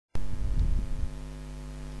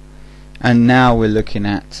And now we're looking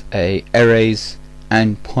at arrays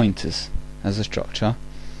and pointers as a structure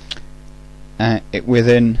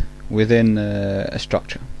within a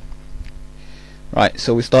structure. Right,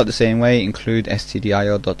 so we start the same way, include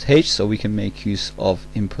stdio.h, so we can make use of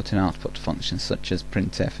input and output functions such as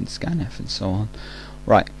printf and scanf and so on.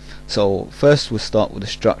 Right, so first we'll start with a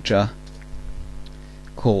structure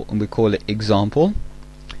and we call it example.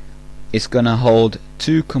 It's going to hold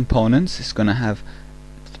two components. It's going to have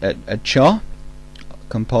a char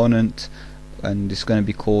component, and it's going to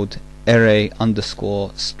be called array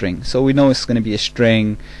underscore string. So we know it's going to be a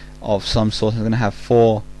string of some sort. It's going to have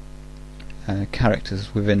 4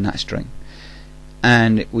 characters within that string,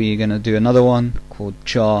 and we're going to do another one called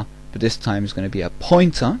char, but this time it's going to be a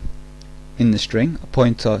pointer in the string,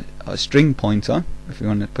 a string pointer, if you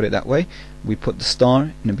want to put it that way. We put the star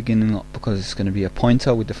in the beginning because it's going to be a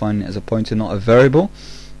pointer. We define it as a pointer, not a variable,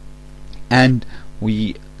 and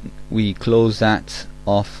we close that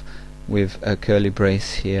off with a curly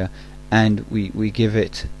brace here, and we give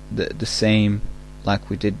it the same like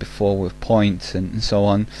we did before with points and so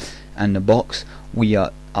on, and the box. We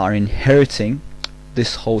are inheriting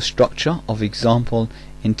this whole structure of example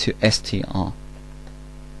into str.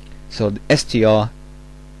 So the str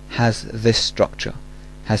has this structure,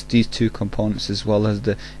 has these 2 components, as well as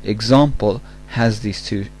the example has these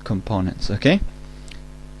 2 components. Okay,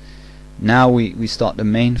 now we start the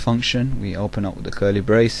main function. We open up with the curly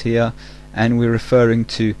brace here, and we're referring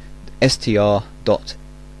to str dot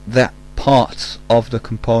that part of the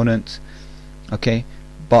component. Okay,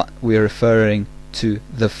 but we're referring to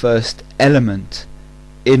the first element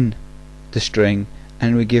in the string,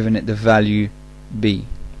 and we're giving it the value b.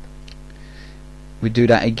 We do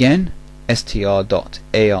that again,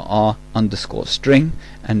 str.arr underscore string,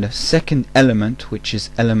 and the second element, which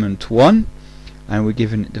is element 1, and we're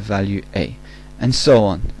giving it the value a, and so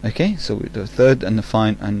on. Okay, so with the third and the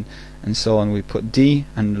fine and so on, we put d,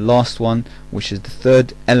 and the last one, which is the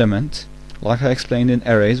third element. Like I explained in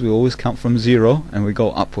arrays, we always count from 0 and we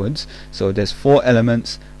go upwards. So there's 4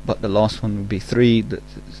 elements, but the last one would be 3.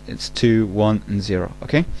 It's 2, 1, and 0.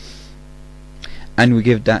 Okay, and we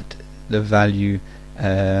give that the value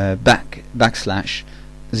backslash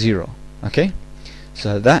 0. Okay,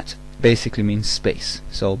 so that basically means space.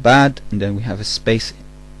 So bad, and then we have a space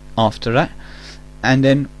after that, and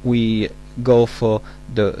then we go for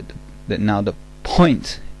the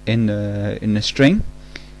point in the string,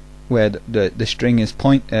 where the string is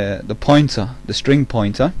the string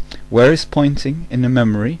pointer, where it's pointing in the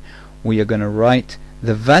memory. We are going to write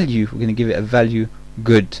the value. We're going to give it a value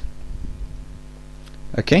good.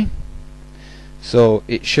 Okay, so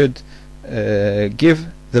it should give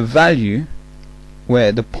the value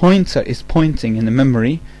where the pointer is pointing in the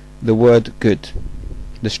memory, the word good.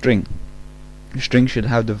 The string should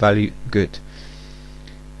have the value good.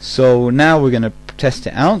 So now we're going to test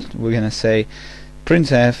it out. We're going to say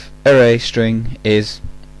printf array string is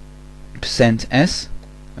 %s,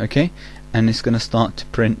 okay, and it's going to start to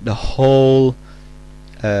print the whole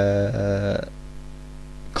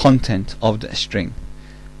content of the string,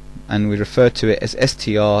 and we refer to it as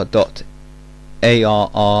str.arr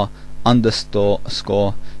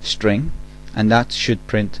underscore string, and that should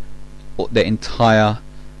print the entire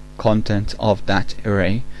content of that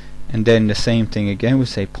array. And then the same thing again, we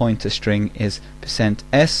say pointer string is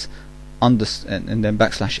 %s and then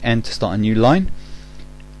 \n to start a new line,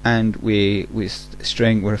 and we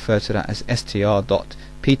refer to that as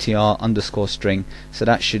str.ptr underscore string. So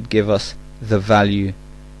that should give us the value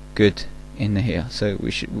good in here. So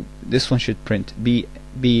this one should print bad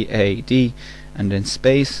and then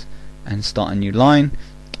space and start a new line,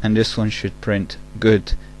 and this one should print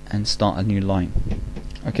good and start a new line.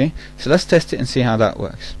 Okay, so let's test it and see how that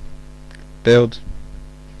works. Build.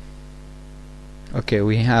 Okay,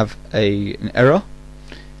 we have an error.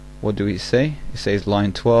 What do we say? It says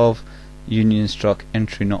line 12, union struck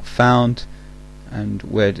entry not found. And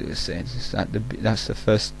where do it say? That's the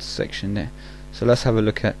first section there. So let's have a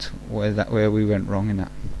look at where we went wrong in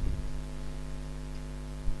that.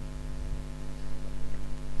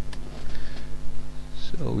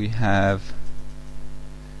 So we have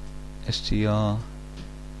str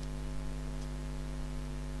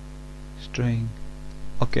string.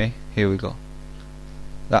 Okay, here we go.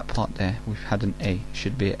 That part there, we've had an A,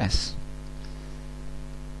 should be a S.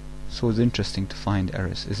 So it's interesting to find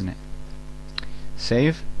errors, isn't it?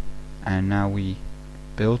 Save, and now we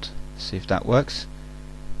build, see if that works.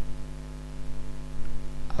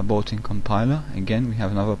 Aborting compiler, again we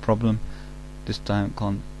have another problem, this time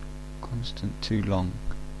constant too long.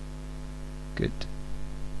 Good.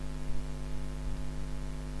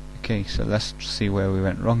 Okay, so let's see where we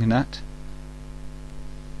went wrong in that.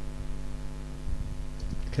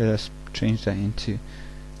 Okay, let's change that into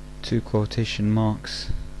 2 quotation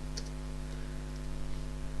marks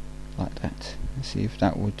like that. Let's see if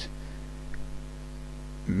that would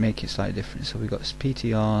make it slightly different. So we got this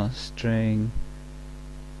ptr string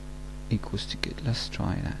equals to good. Let's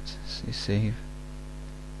try that. So save.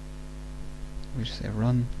 We just say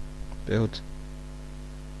run, build.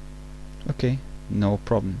 Okay, no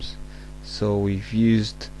problems. So we've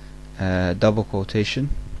used double quotation.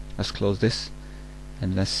 Let's close this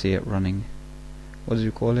and let's see it running. What do we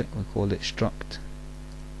call it? We call it struct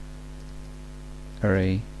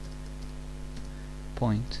array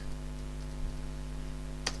point.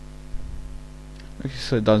 Okay,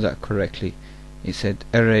 so it does that correctly. It said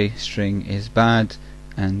array string is bad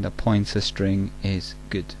and the pointer string is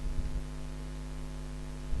good.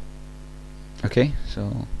 Okay,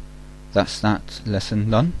 so that's that lesson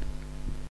done.